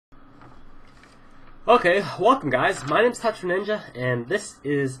Okay, welcome guys. My name's Touch Ninja, and this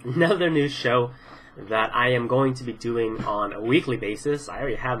is another new show that I am going to be doing on a weekly basis. I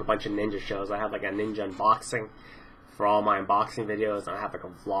already have a bunch of ninja shows. I have like a ninja unboxing for all my unboxing videos, and I have like a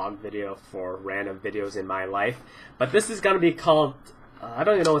vlog video for random videos in my life. But this is going to be called, I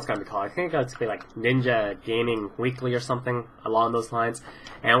don't even know what it's going to be called. I think it's going to be like Ninja Gaming Weekly or something along those lines.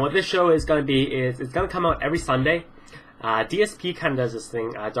 And what this show is going to be is it's going to come out every Sunday. DSP kind of does this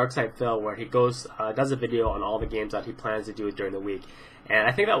thing, Darkside Phil, where he goes, does a video on all the games that he plans to do during the week. And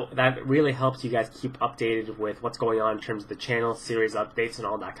I think that really helps you guys keep updated with what's going on in terms of the channel, series updates, and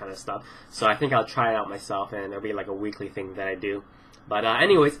all that kind of stuff. So I think I'll try it out myself, and it'll be like a weekly thing that I do. But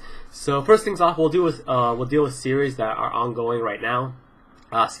anyways, so first things off, we'll deal with series that are ongoing right now.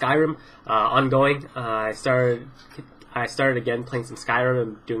 Skyrim, ongoing. I started again playing some Skyrim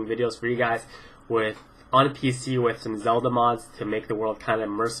and doing videos for you guys on PC with some Zelda mods to make the world kind of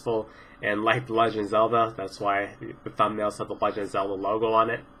merciful and like The Legend of Zelda. That's why the thumbnails have the Legend of Zelda logo on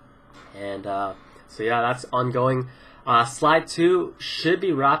it. And so yeah, that's ongoing. Slide 2 should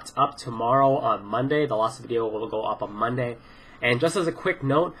be wrapped up tomorrow on Monday. The last video will go up on Monday. And just as a quick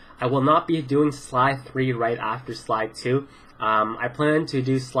note, I will not be doing Slide 3 right after Slide 2. I plan to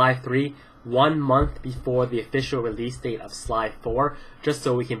do Slide 3 1 month before the official release date of Slide 4, just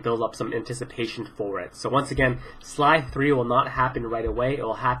so we can build up some anticipation for it. So once again, Slide 3 will not happen right away. It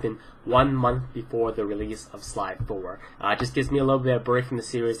will happen 1 month before the release of Slide 4. Just gives me a little bit of break from the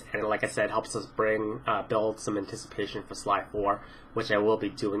series, and like I said, helps us build some anticipation for Slide 4, which I will be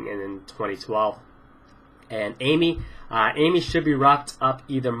doing in 2012. And Amy should be wrapped up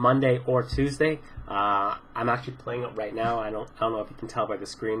either Monday or Tuesday. I'm actually playing it right now. I don't know if you can tell by the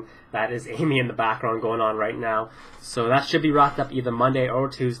screen. That is Amy in the background going on right now. So that should be wrapped up either Monday or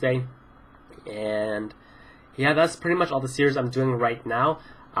Tuesday. And yeah, that's pretty much all the series I'm doing right now.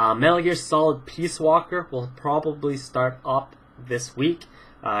 Metal Gear Solid Peace Walker will probably start up this week.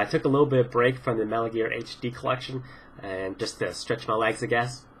 I took a little bit of break from the Metal Gear HD collection, and just to stretch my legs, I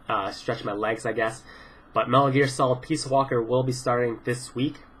guess. But Metal Gear Solid Peace Walker will be starting this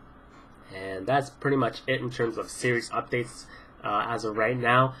week. And that's pretty much it in terms of series updates as of right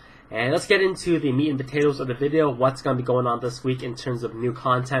now. And let's get into the meat and potatoes of the video. What's going to be going on this week in terms of new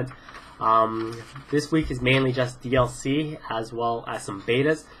content. This week is mainly just DLC as well as some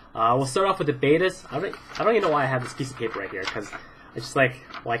betas. We'll start off with the betas. I don't even know why I have this piece of paper right here, because I just like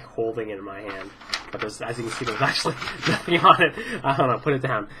holding it in my hand. But there's, as you can see, there's actually nothing on it. I don't know, put it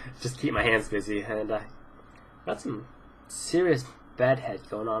down. Just keep my hands busy. And got some serious bedhead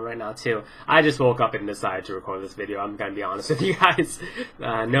going on right now too. I just woke up and decided to record this video. I'm gonna be honest with you guys.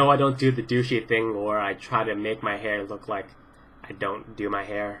 No, I don't do the douchey thing or I try to make my hair look like I don't do my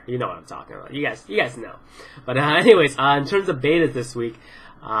hair. You know what I'm talking about. You guys know. But anyways, in terms of betas this week,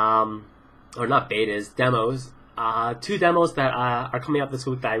 or not betas, demos. 2 demos that are coming up this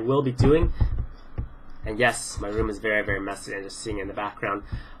week that I will be doing. And yes, my room is very, very messy. I'm just seeing it in the background.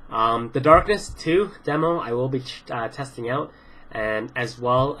 The Darkness 2 demo I will be testing out, and as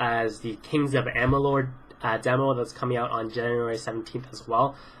well as the Kings of Amalur demo that's coming out on January 17th as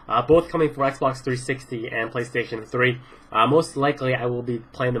well. Both coming for Xbox 360 and PlayStation 3. Most likely I will be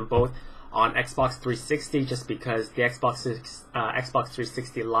playing them both on Xbox 360 just because the Xbox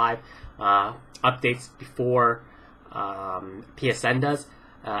 360 Live updates before PSN does.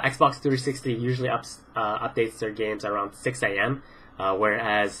 Xbox 360 usually updates their games around 6 a.m.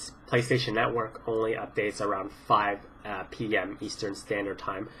 Whereas PlayStation Network only updates around 5 p.m. Eastern Standard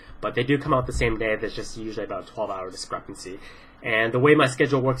Time. But they do come out the same day. There's just usually about a 12-hour discrepancy. And the way my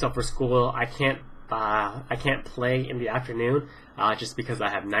schedule works out for school, I can't play in the afternoon just because I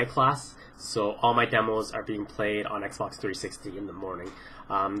have night class. So all my demos are being played on Xbox 360 in the morning.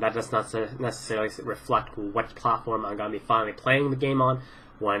 That does not necessarily reflect what platform I'm going to be finally playing the game on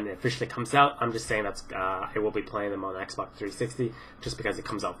when it officially comes out. I'm just saying that I will be playing them on Xbox 360 just because it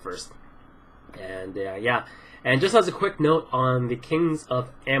comes out first. And yeah, and just as a quick note on the Kings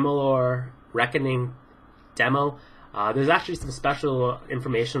of Amalur Reckoning demo, there's actually some special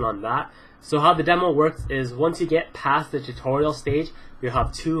information on that. So how the demo works is once you get past the tutorial stage, you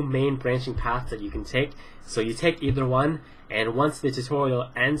have 2 main branching paths that you can take. So you take either one, and once the tutorial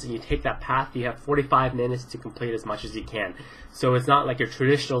ends and you take that path, you have 45 minutes to complete as much as you can. So it's not like your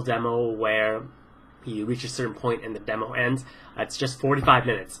traditional demo where you reach a certain point and the demo ends. It's just 45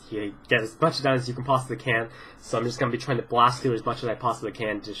 minutes. You get as much done as you can possibly can. So I'm just going to be trying to blast through as much as I possibly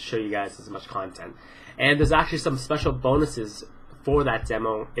can to show you guys as much content. And there's actually some special bonuses for that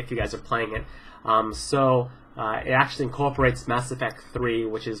demo if you guys are playing it. It actually incorporates Mass Effect 3,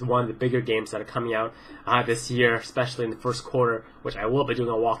 which is one of the bigger games that are coming out this year, especially in the first quarter, which I will be doing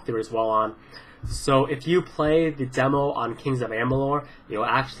a walkthrough as well on. So if you play the demo on Kings of Amalur, you'll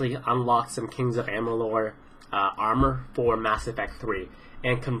actually unlock some Kings of Amalur armor for Mass Effect 3.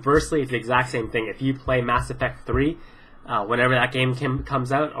 And conversely, it's the exact same thing. If you play Mass Effect 3, whenever that game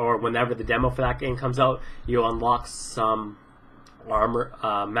comes out, or whenever the demo for that game comes out, you'll unlock some armor,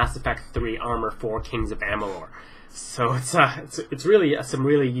 Mass Effect 3 armor for Kings of Amalur. So it's really some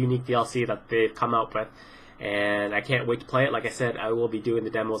really unique DLC that they've come out with, and I can't wait to play it. Like I said, I will be doing the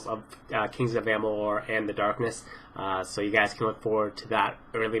demos of Kings of Amalur and The Darkness, so you guys can look forward to that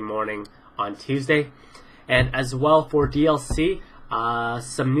early morning on Tuesday. And as well for DLC,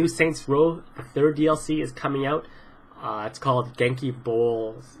 some new Saints Row, the third DLC is coming out. It's called Genki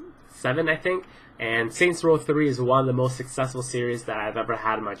Bowl 7, I think. And Saints Row 3 is one of the most successful series that I've ever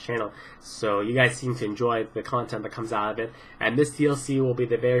had on my channel. So you guys seem to enjoy the content that comes out of it. And this DLC will be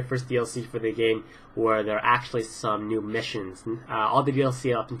the very first DLC for the game where there are actually some new missions. All the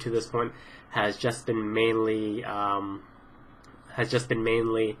DLC up until this point has just been mainly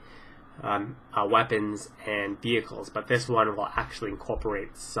weapons and vehicles, but this one will actually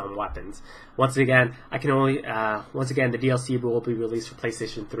incorporate some weapons. Once again, the DLC will be released for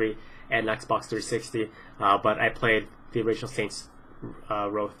PlayStation 3 and Xbox 360, but I played the original Saints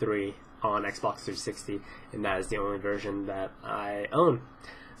Row 3 on Xbox 360, and that is the only version that I own.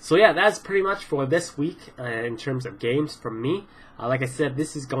 So yeah, that's pretty much for this week in terms of games from me. Like I said,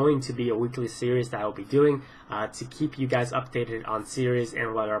 this is going to be a weekly series that I will be doing to keep you guys updated on series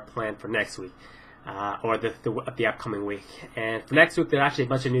and what are planned for next week, or the upcoming week. And for next week, there are actually a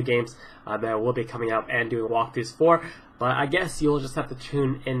bunch of new games that will be coming out and doing walkthroughs for. But I guess you'll just have to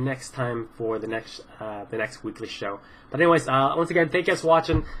tune in next time for the next weekly show. But anyways, once again, thank you guys for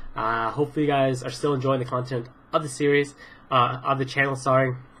watching. Hopefully you guys are still enjoying the content of the series, of the channel,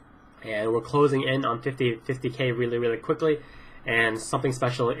 sorry. And we're closing in on 50K really quickly, and something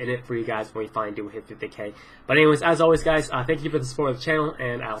special in it for you guys when we finally do hit 50K. But anyways, as always guys, thank you for the support of the channel,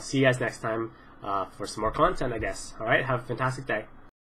 and I'll see you guys next time for some more content, I guess. Alright, have a fantastic day.